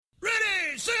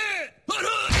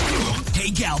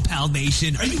Gal Pal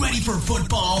Nation, are you ready for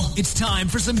football? It's time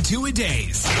for some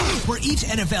two-a-days, where each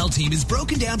NFL team is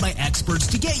broken down by experts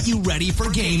to get you ready for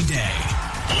game day.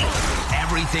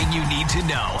 Everything you need to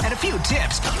know and a few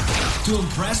tips to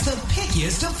impress the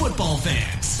pickiest of football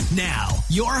fans. Now,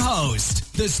 your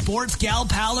host, the sports gal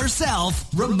pal herself,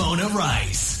 Ramona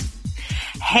Rice.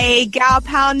 Hey, Gal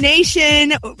Pal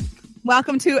Nation.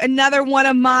 Welcome to another one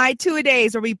of my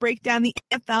two-a-days where we break down the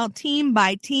NFL team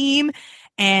by team.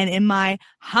 And in my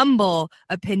humble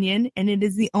opinion, and it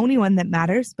is the only one that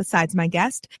matters besides my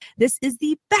guest, this is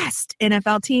the best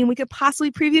NFL team we could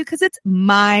possibly preview because it's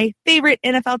my favorite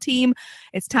NFL team.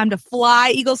 It's time to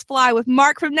fly, Eagles fly, with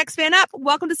Mark from Next Fan Up.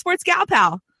 Welcome to Sports Gal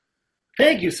Pal.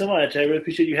 Thank you so much. I really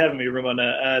appreciate you having me,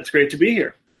 Ramona. It's great to be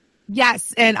here.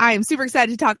 Yes, and I am super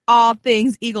excited to talk all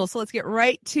things Eagles. So let's get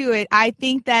right to it. I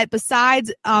think that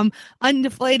besides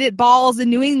undeflated balls in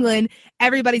New England,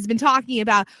 everybody's been talking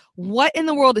about what in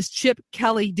the world is Chip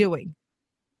Kelly doing?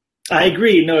 I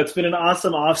agree. No, it's been an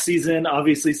awesome offseason,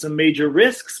 obviously some major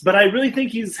risks, but I really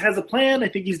think he has a plan. I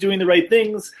think he's doing the right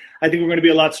things. I think we're going to be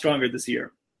a lot stronger this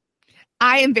year.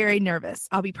 I am very nervous.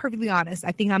 I'll be perfectly honest.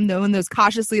 I think I'm knowing those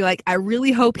cautiously. Like, I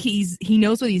really hope he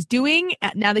knows what he's doing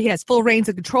now that he has full reins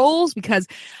and controls, because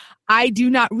I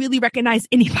do not really recognize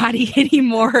anybody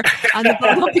anymore on the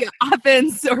Philadelphia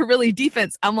offense or really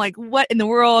defense. I'm like, what in the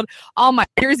world? All my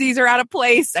jerseys are out of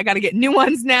place. I got to get new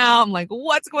ones now. I'm like,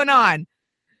 what's going on?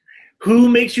 Who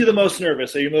makes you the most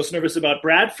nervous? Are you most nervous about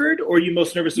Bradford, or are you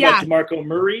most nervous about DeMarco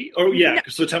Murray? Oh, yeah. No.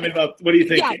 So tell me about, what do you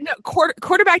think? Yeah, no,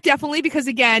 quarterback definitely, because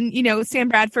again, Sam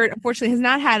Bradford unfortunately has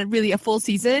not had really a full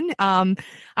season.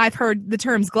 I've heard the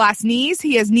terms glass knees.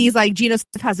 He has knees like Geno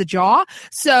Smith has a jaw.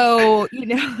 So,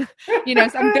 so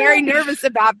I'm very nervous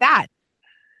about that.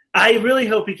 I really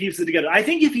hope he keeps it together. I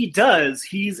think if he does,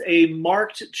 he's a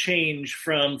marked change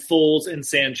from Foles and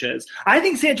Sanchez. I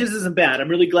think Sanchez isn't bad. I'm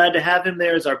really glad to have him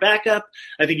there as our backup.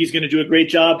 I think he's going to do a great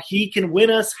job. He can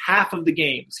win us half of the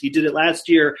games. He did it last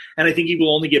year, and I think he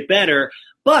will only get better.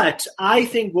 But I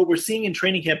think what we're seeing in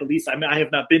training camp, at least, I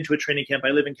have not been to a training camp. I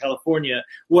live in California.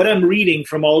 What I'm reading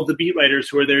from all of the beat writers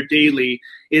who are there daily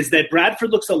is that Bradford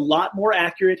looks a lot more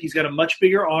accurate. He's got a much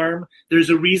bigger arm.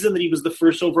 There's a reason that he was the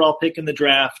first overall pick in the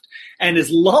draft. And as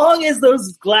long as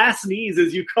those glass knees,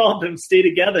 as you called them, stay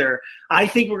together, I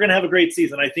think we're going to have a great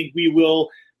season. I think we will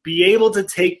be able to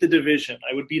take the division.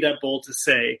 I would be that bold to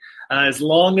say, as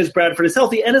long as Bradford is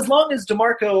healthy and as long as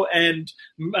DeMarco and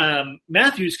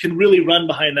Matthews can really run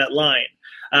behind that line.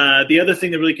 The other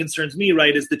thing that really concerns me,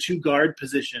 right, is the two guard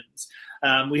positions.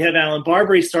 We have Alan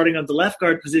Barbery starting on the left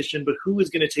guard position, but who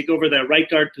is going to take over that right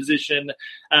guard position?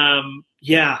 I'm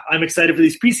excited for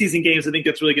these preseason games. I think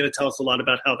that's really going to tell us a lot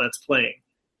about how that's playing.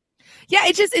 Yeah,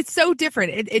 it's so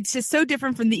different. It's just so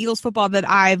different from the Eagles football that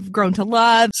I've grown to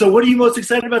love. So what are you most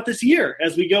excited about this year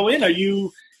as we go in? Are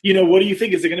you, what do you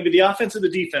think? Is it going to be the offense or the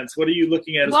defense? What are you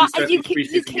looking at as we start these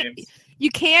preseason games? You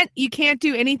can't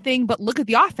do anything but look at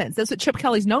the offense. That's what Chip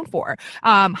Kelly's known for.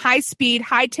 High speed,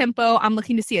 high tempo. I'm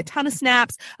looking to see a ton of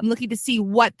snaps. I'm looking to see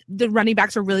what the running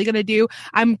backs are really going to do.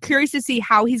 I'm curious to see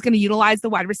how he's going to utilize the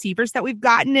wide receivers that we've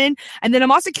gotten in. And then I'm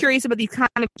also curious about these kind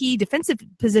of key defensive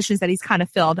positions that he's kind of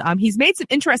filled. He's made some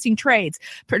interesting trades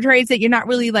that you're not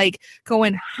really like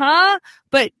going, huh?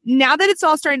 But now that it's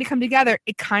all starting to come together,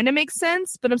 it kind of makes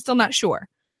sense, but I'm still not sure.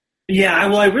 Yeah,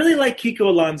 well, I really like Kiko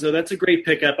Alonso. That's a great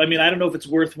pickup. I mean, I don't know if it's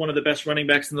worth one of the best running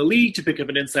backs in the league to pick up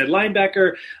an inside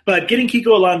linebacker, but getting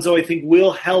Kiko Alonso, I think,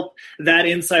 will help that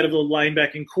inside of the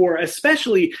linebacking core.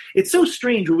 Especially, it's so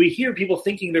strange when we hear people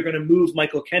thinking they're going to move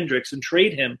Michael Kendricks and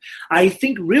trade him. I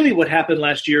think really what happened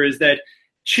last year is that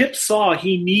Chip saw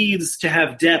he needs to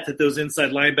have depth at those inside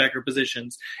linebacker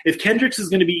positions. If Kendricks is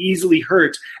going to be easily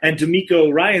hurt and D'Amico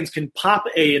Ryans can pop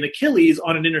an Achilles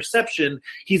on an interception,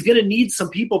 he's going to need some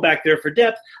people back there for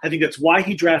depth. I think that's why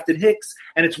he drafted Hicks,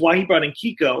 and it's why he brought in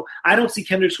Kiko. I don't see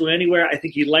Kendricks going anywhere. I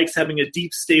think he likes having a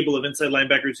deep stable of inside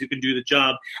linebackers who can do the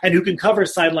job and who can cover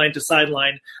sideline to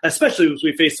sideline, especially as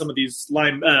we face some of these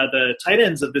the tight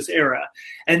ends of this era.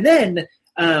 And then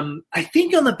I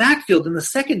think on the backfield in the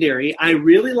secondary, I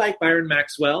really like Byron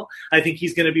Maxwell. I think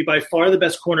he's going to be by far the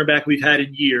best cornerback we've had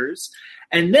in years.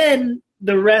 And then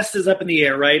the rest is up in the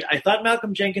air, right? I thought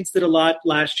Malcolm Jenkins did a lot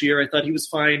last year. I thought he was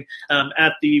fine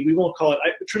at we won't call it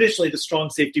traditionally the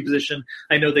strong safety position.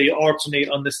 I know they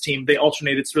alternate on this team. They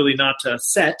alternate. It's really not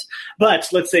set. But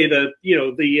let's say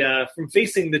from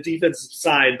facing the defensive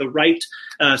side, the right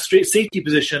straight safety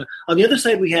position. On the other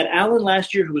side, we had Allen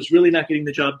last year who was really not getting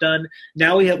the job done.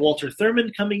 Now we have Walter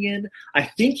Thurman coming in. I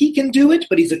think he can do it,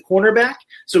 but he's a cornerback.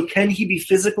 So can he be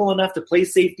physical enough to play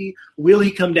safety? Will he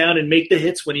come down and make the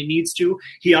hits when he needs to? to.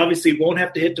 He obviously won't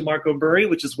have to hit DeMarco Murray,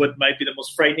 which is what might be the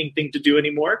most frightening thing to do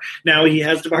anymore. Now he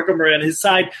has DeMarco Murray on his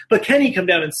side, but can he come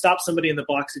down and stop somebody in the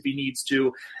box if he needs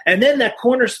to? And then that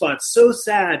corner spot, so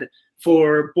sad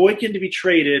for Boykin to be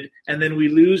traded, and then we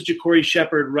lose Ja'Cory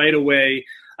Shepherd right away.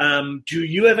 Do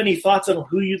you have any thoughts on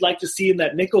who you'd like to see in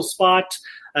that nickel spot?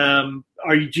 Do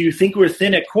you think we're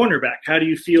thin at cornerback? How do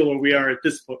you feel where we are at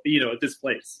this, at this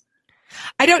place?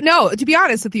 I don't know, to be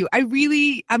honest with you.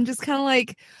 I'm just kind of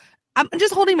like, I'm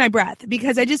just holding my breath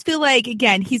because I just feel like,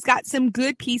 again, he's got some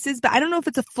good pieces, but I don't know if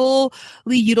it's a fully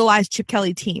utilized Chip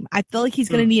Kelly team. I feel like he's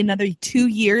going to need another 2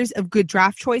 years of good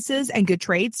draft choices and good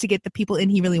trades to get the people in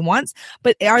he really wants.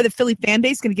 But are the Philly fan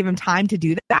base going to give him time to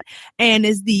do that? And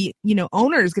is the,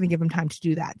 owners going to give him time to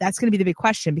do that? That's going to be the big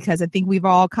question, because I think we've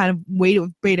all kind of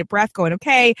waited breath going,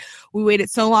 okay, we waited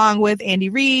so long with Andy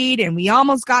Reid and we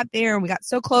almost got there and we got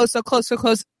so close,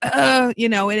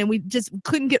 and we just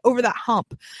couldn't get over that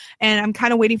hump. And I'm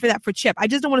kind of waiting for that for Chip. I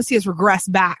just don't want to see us regress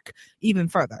back even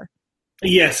further.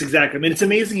 Yes, exactly. I mean, it's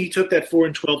amazing he took that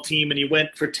 4-12 team and he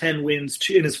went for 10 wins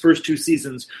in his first 2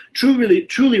 seasons.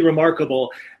 Truly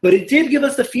remarkable. But it did give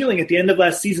us the feeling at the end of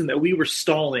last season that we were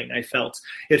stalling, I felt.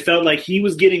 It felt like he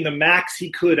was getting the max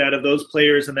he could out of those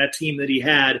players and that team that he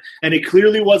had, and it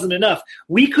clearly wasn't enough.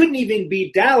 We couldn't even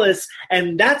beat Dallas,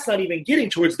 and that's not even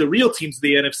getting towards the real teams of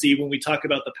the NFC when we talk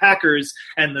about the Packers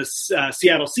and the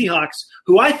Seattle Seahawks,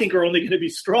 who I think are only going to be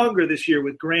stronger this year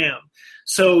with Graham.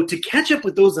 So to catch up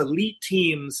with those elite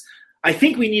teams, I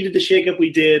think we needed the shakeup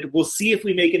we did. We'll see if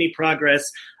we make any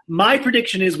progress. My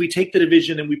prediction is we take the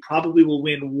division and we probably will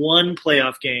win 1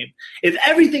 playoff game. If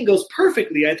everything goes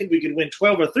perfectly, I think we could win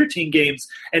 12 or 13 games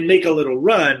and make a little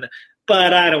run.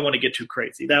 But I don't want to get too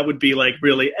crazy. That would be like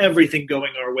really everything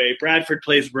going our way. Bradford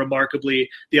plays remarkably.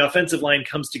 The offensive line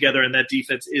comes together and that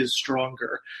defense is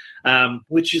stronger,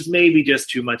 which is maybe just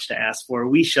too much to ask for.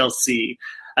 We shall see.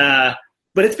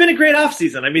 But it's been a great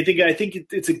offseason. I think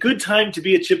it's a good time to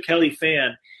be a Chip Kelly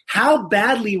fan. How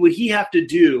badly would he have to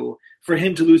do for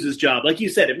him to lose his job? Like you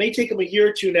said, it may take him a year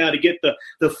or two now to get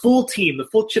the full team, the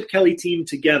full Chip Kelly team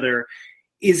together.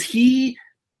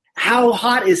 How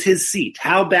hot is his seat?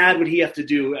 How bad would he have to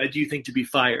do you think, to be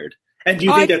fired? And do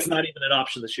you think that's not even an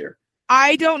option this year?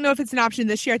 I don't know if it's an option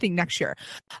this year. I think next year.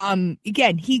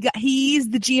 Again, he's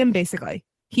the GM basically.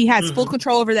 He has full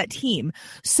control over that team.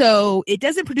 So it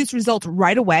doesn't produce results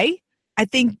right away. I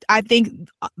think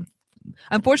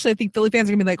unfortunately, I think Philly fans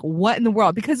are gonna be like, what in the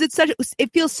world? Because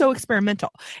it feels so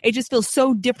experimental. It just feels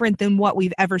so different than what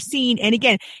we've ever seen. And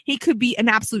again, he could be an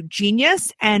absolute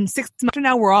genius. And 6 months from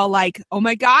now, we're all like, oh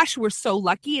my gosh, we're so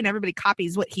lucky. And everybody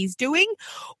copies what he's doing.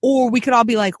 Or we could all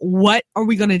be like, what are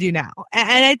we going to do now?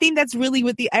 And I think that's really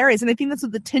what the area is. And I think that's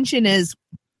what the tension is.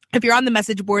 If you're on the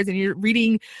message boards and you're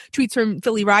reading tweets from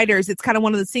Philly riders, it's kind of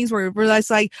one of those things where we realize,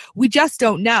 like, we just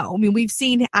don't know. I mean, we've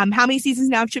seen how many seasons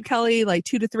now of Chip Kelly? Like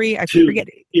 2 to 3? I forget.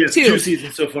 Yes, 2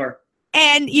 seasons so far.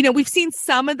 And, we've seen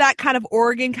some of that kind of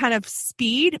Oregon kind of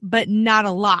speed, but not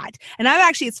a lot. And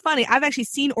it's funny, I've actually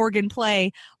seen Oregon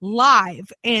play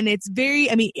live, and it's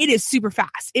it is super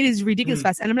fast. It is ridiculous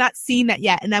fast. And I'm not seeing that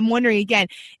yet. And I'm wondering, again,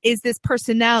 is this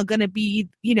personnel going to be,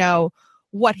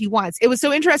 what he wants? It was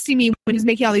so interesting to me when he's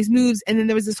making all these moves, and then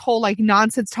there was this whole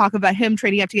nonsense talk about him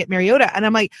trading up to get Mariota, and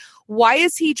I'm like, why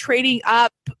is he trading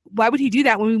up? Why would he do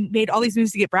that when we made all these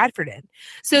moves to get Bradford in?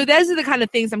 So those are the kind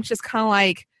of things I'm just kind of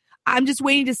like, I'm just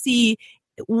waiting to see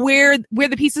where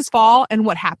the pieces fall and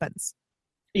what happens.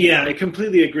 Yeah, I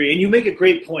completely agree, and you make a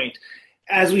great point.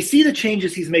 As we see the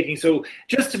changes he's making, so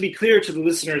just to be clear to the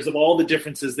listeners of all the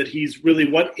differences that he's really,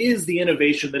 what is the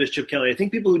innovation that is Chip Kelly? I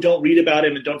think people who don't read about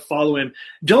him and don't follow him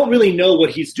don't really know what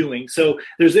he's doing. So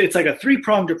it's like a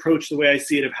 3-pronged approach, the way I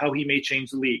see it, of how he may change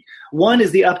the league. One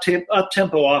is the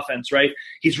up-tempo offense, right?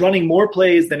 He's running more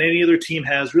plays than any other team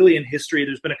has really in history.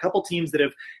 There's been a couple teams that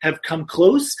have come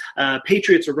close.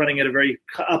 Patriots are running at a very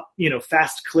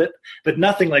fast clip, but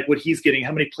nothing like what he's getting,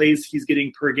 how many plays he's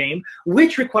getting per game,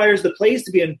 which requires the players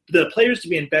to be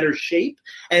in better shape,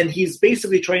 and he's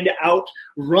basically trying to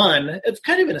outrun. It's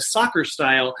kind of in a soccer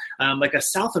style, like a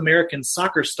South American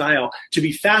soccer style, to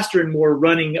be faster and more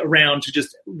running around to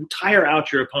just tire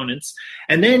out your opponents.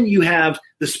 And then you have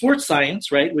the sports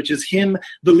science, right, which is him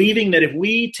believing that if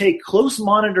we take close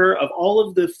monitor of all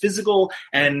of the physical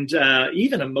and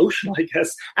even emotional, I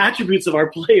guess, attributes of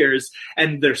our players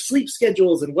and their sleep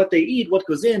schedules and what they eat, what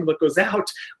goes in, what goes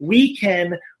out, we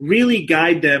can really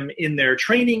guide them in their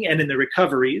training and in their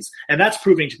recoveries. And that's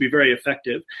proving to be very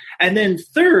effective. And then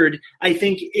third, I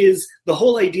think, is the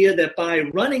whole idea that by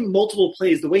running multiple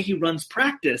plays, the way he runs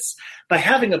practice, by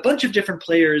having a bunch of different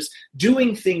players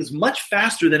doing things much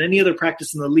faster than any other practice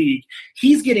practice in the league,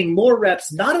 he's getting more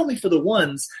reps not only for the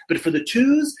ones, but for the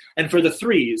twos and for the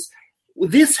threes.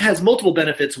 This has multiple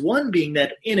benefits. One being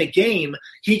that in a game,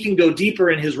 he can go deeper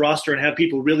in his roster and have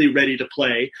people really ready to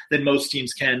play than most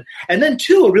teams can. And then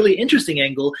two, a really interesting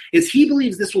angle is he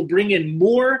believes this will bring in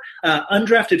more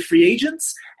undrafted free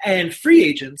agents and free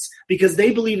agents because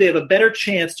they believe they have a better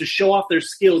chance to show off their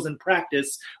skills in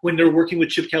practice when they're working with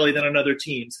Chip Kelly than on other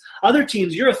teams. Other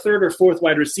teams, you're a third or fourth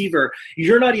wide receiver.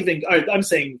 You're not even, I'm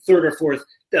saying third or fourth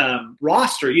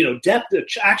roster, depth,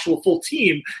 actual full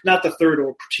team, not the third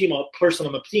or person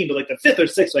on the team, but like the fifth or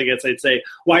sixth, I guess I'd say,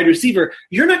 wide receiver.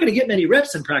 You're not going to get many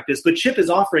reps in practice, but Chip is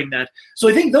offering that. So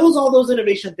I think all those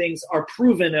innovation things are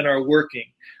proven and are working.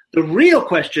 The real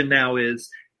question now is,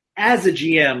 as a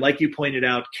GM, like you pointed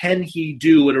out, can he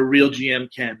do what a real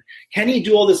GM can? Can he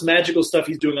do all this magical stuff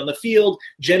he's doing on the field,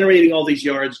 generating all these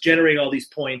yards, generating all these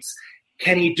points?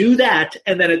 Can he do that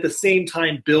and then at the same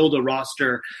time build a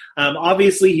roster?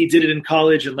 Obviously, he did it in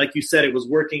college, and like you said, it was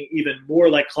working even more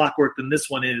like clockwork than this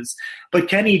one is. But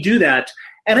can he do that?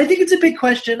 And I think it's a big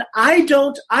question. I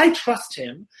trust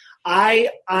him. I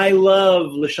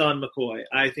love LaShawn McCoy.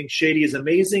 I think Shady is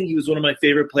amazing. He was one of my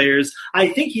favorite players. I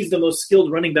think he's the most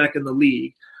skilled running back in the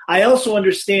league. I also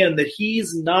understand that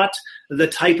he's not the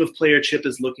type of player Chip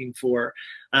is looking for.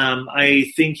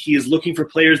 I think he is looking for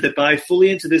players that buy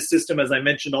fully into this system, as I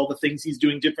mentioned, all the things he's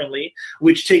doing differently,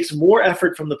 which takes more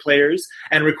effort from the players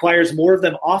and requires more of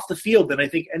them off the field than I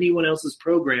think anyone else's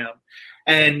program.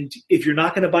 And if you're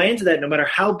not going to buy into that, no matter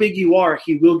how big you are,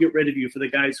 he will get rid of you for the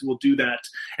guys who will do that.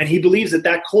 And he believes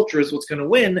that culture is what's going to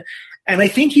win. And I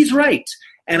think he's right.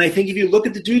 And I think if you look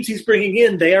at the dudes he's bringing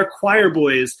in, they are choir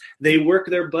boys. They work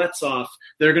their butts off.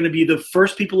 They're going to be the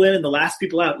first people in and the last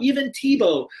people out. Even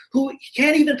Tebow, who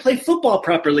can't even play football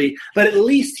properly, but at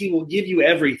least he will give you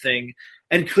everything.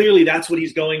 And clearly that's what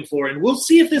he's going for. And we'll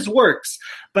see if this works.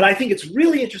 But I think it's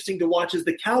really interesting to watch as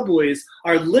the Cowboys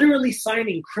are literally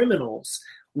signing criminals.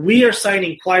 We are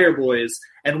signing choir boys,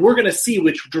 and we're going to see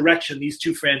which direction these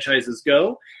two franchises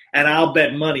go. And I'll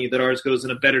bet money that ours goes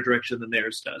in a better direction than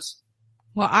theirs does.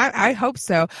 Well, I hope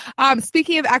so.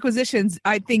 Speaking of acquisitions,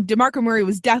 I think DeMarco Murray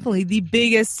was definitely the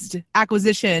biggest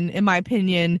acquisition, in my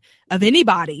opinion, of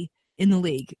anybody in the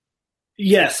league.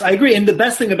 Yes, I agree. And the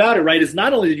best thing about it, right, is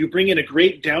not only did you bring in a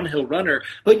great downhill runner,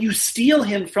 but you steal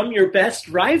him from your best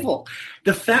rival.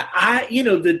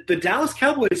 The Dallas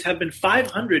Cowboys have been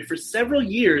 500 for several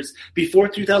years before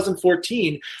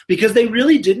 2014 because they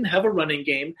really didn't have a running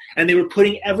game and they were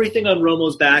putting everything on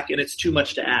Romo's back, and it's too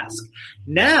much to ask.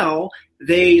 Now,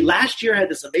 they last year had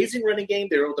this amazing running game.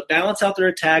 They were able to balance out their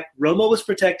attack. Romo was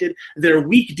protected. Their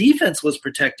weak defense was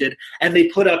protected, and they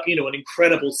put up, an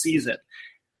incredible season.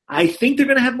 I think they're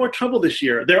going to have more trouble this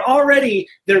year. Their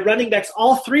running backs,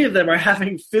 all three of them are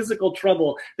having physical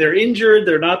trouble. They're injured.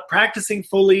 They're not practicing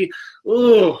fully.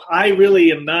 I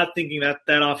really am not thinking that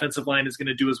offensive line is going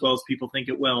to do as well as people think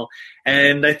it will.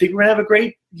 And I think we're going to have a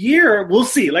great year. We'll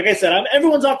see. Like I said,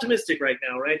 everyone's optimistic right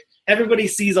now, right? Everybody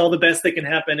sees all the best that can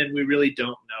happen, and we really don't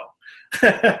know.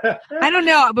 I don't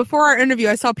know. Before our interview,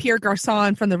 I saw Pierre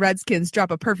Garçon from the Redskins drop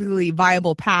a perfectly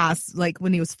viable pass, like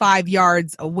when he was 5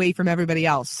 yards away from everybody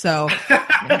else. So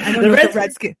I don't know the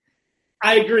Redskins.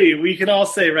 I agree. We can all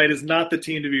say, right, is not the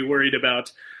team to be worried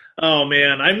about. Oh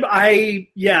man,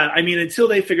 until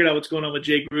they figured out what's going on with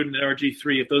Jay Gruden and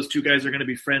RG3, if those two guys are going to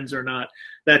be friends or not,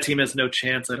 that team has no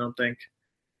chance, I don't think.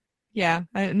 Yeah,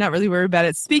 I'm not really worried about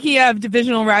it. Speaking of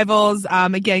divisional rivals,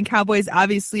 again, Cowboys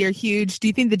obviously are huge. Do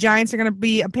you think the Giants are going to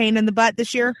be a pain in the butt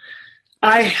this year?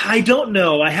 I don't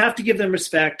know. I have to give them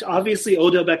respect. Obviously,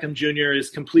 Odell Beckham Jr. is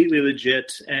completely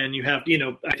legit, and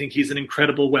I think he's an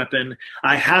incredible weapon.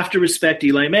 I have to respect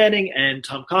Eli Manning and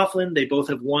Tom Coughlin. They both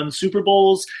have won Super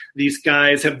Bowls. These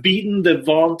guys have beaten the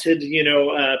vaunted,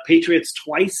 Patriots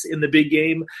twice in the big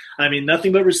game. I mean,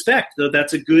 nothing but respect. Though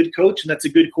that's a good coach and that's a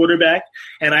good quarterback,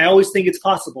 and I always think it's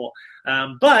possible.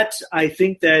 But I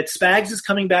think that Spags is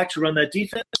coming back to run that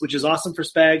defense, which is awesome for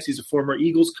Spags. He's a former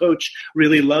Eagles coach.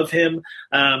 Really love him.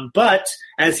 But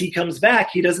as he comes back,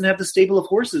 he doesn't have the stable of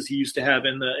horses he used to have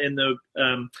in the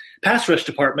pass rush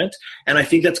department. And I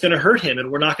think that's going to hurt him.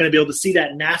 And we're not going to be able to see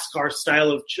that NASCAR style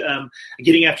of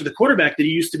getting after the quarterback that he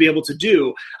used to be able to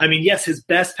do. I mean, yes, his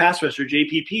best pass rusher,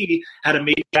 JPP, had a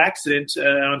major accident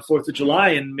on 4th of July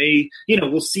and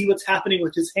we'll see what's happening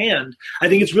with his hand. I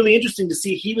think it's really interesting to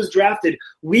see he was drafted.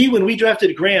 When we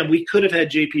drafted Graham, we could have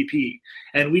had JPP,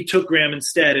 and we took Graham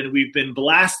instead, and we've been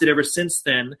blasted ever since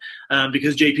then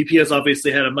because JPP has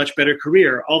obviously had a much better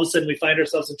career. All of a sudden, we find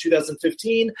ourselves in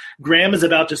 2015. Graham is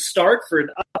about to start for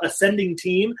an ascending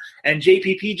team, and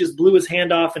JPP just blew his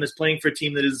hand off and is playing for a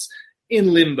team that is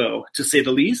in limbo, to say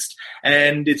the least.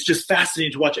 And it's just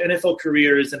fascinating to watch NFL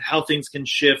careers and how things can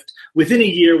shift within a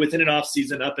year, within an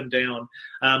offseason, up and down.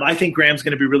 I think Graham's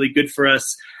going to be really good for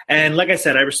us. And like I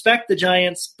said, I respect the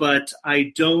Giants, but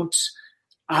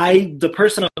the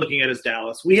person I'm looking at is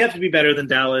Dallas. We have to be better than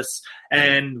Dallas,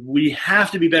 and we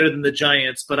have to be better than the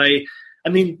Giants. But I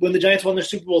mean, when the Giants won their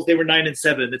Super Bowls, they were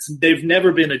 9-7. They've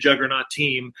never been a juggernaut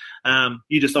team.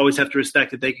 You just always have to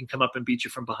respect that they can come up and beat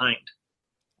you from behind.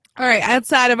 All right,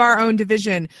 outside of our own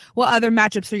division, what other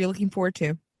matchups are you looking forward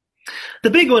to? The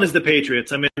big one is the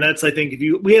Patriots. I mean, I think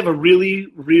we have a really,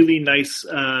 really nice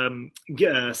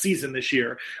season this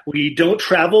year. We don't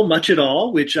travel much at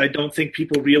all, which I don't think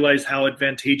people realize how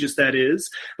advantageous that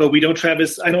is. But I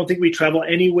don't think we travel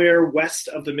anywhere west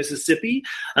of the Mississippi,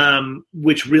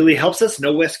 which really helps us.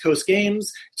 No West Coast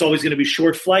games. It's always going to be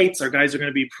short flights. Our guys are going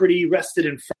to be pretty rested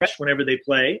and fresh whenever they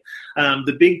play.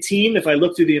 The big team, if I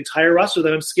look through the entire roster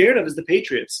that I'm scared of, is the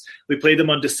Patriots. We play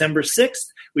them on December 6th.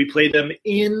 We play them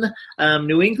in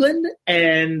New England,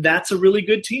 and that's a really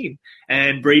good team.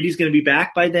 And Brady's going to be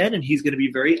back by then, and he's going to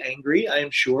be very angry, I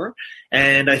am sure.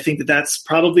 And I think that's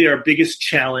probably our biggest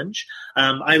challenge.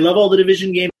 I love all the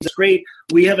division games. It's great.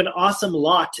 We have an awesome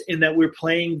lot in that we're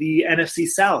playing the NFC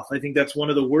South. I think that's one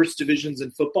of the worst divisions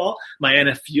in football. My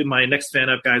next fan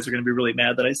up guys are going to be really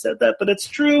mad that I said that, but it's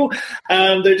true.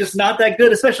 They're just not that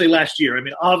good, especially last year. I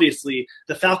mean, obviously,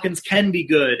 the Falcons can be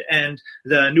good, and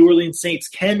the New Orleans Saints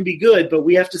can be good, but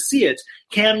we have to see it.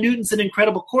 Cam Newton's an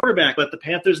incredible quarterback, but the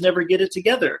Panthers never get it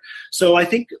together. So I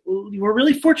think we're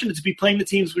really fortunate to be playing the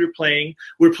teams we're playing.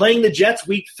 We're playing the Jets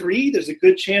week 3. There's a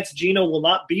good chance Geno will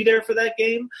not be there for that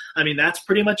game. I mean, that's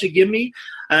pretty much a gimme.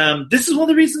 This is one of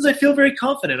the reasons I feel very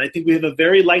confident. I think we have a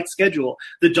very light schedule.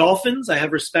 The Dolphins, I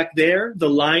have respect there. The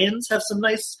Lions have some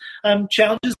nice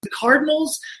challenges. The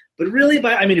Cardinals, but really,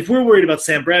 if we're worried about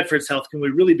Sam Bradford's health, can we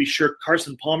really be sure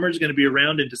Carson Palmer is going to be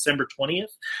around in December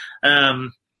 20th?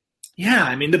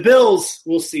 The Bills,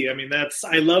 we'll see. I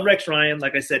love Rex Ryan.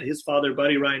 Like I said, his father,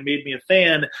 Buddy Ryan, made me a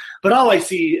fan. But all I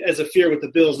see as a fear with the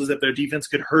Bills is that their defense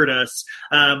could hurt us.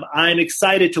 I'm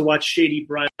excited to watch Shady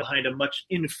Bryant behind a much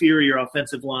inferior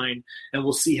offensive line, and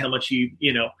we'll see how much he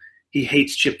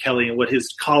hates Chip Kelly and what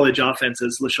his college offense,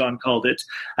 as LaShawn called it.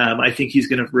 I think he's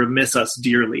going to remiss us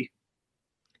dearly.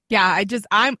 Yeah,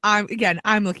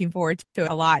 I'm looking forward to it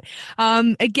a lot.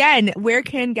 Again, where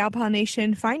can Gal Pal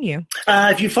Nation find you?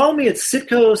 If you follow me, it's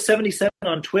Sitco77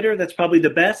 on Twitter. That's probably the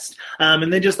best.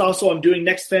 And then just also, I'm doing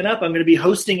Next Fan Up. I'm going to be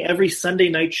hosting every Sunday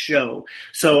night show.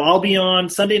 So I'll be on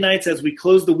Sunday nights as we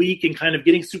close the week and kind of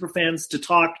getting super fans to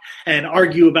talk and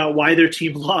argue about why their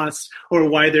team lost or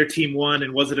why their team won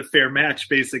and was it a fair match,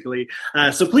 basically.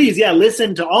 So please,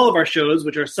 listen to all of our shows,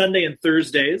 which are Sunday and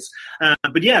Thursdays.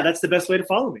 But that's the best way to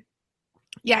follow me.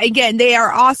 Yeah, again, they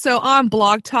are also on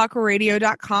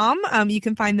blogtalkradio.com. You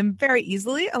can find them very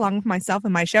easily, along with myself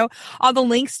and my show. All the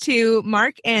links to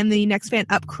Mark and the Next Fan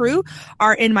Up crew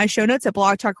are in my show notes at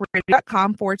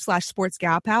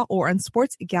blogtalkradio.com/sportsgalpal or on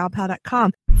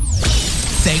sportsgalpal.com.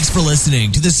 Thanks for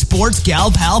listening to the Sports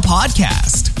Gal Pal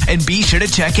podcast. And be sure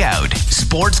to check out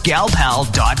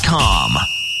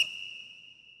sportsgalpal.com.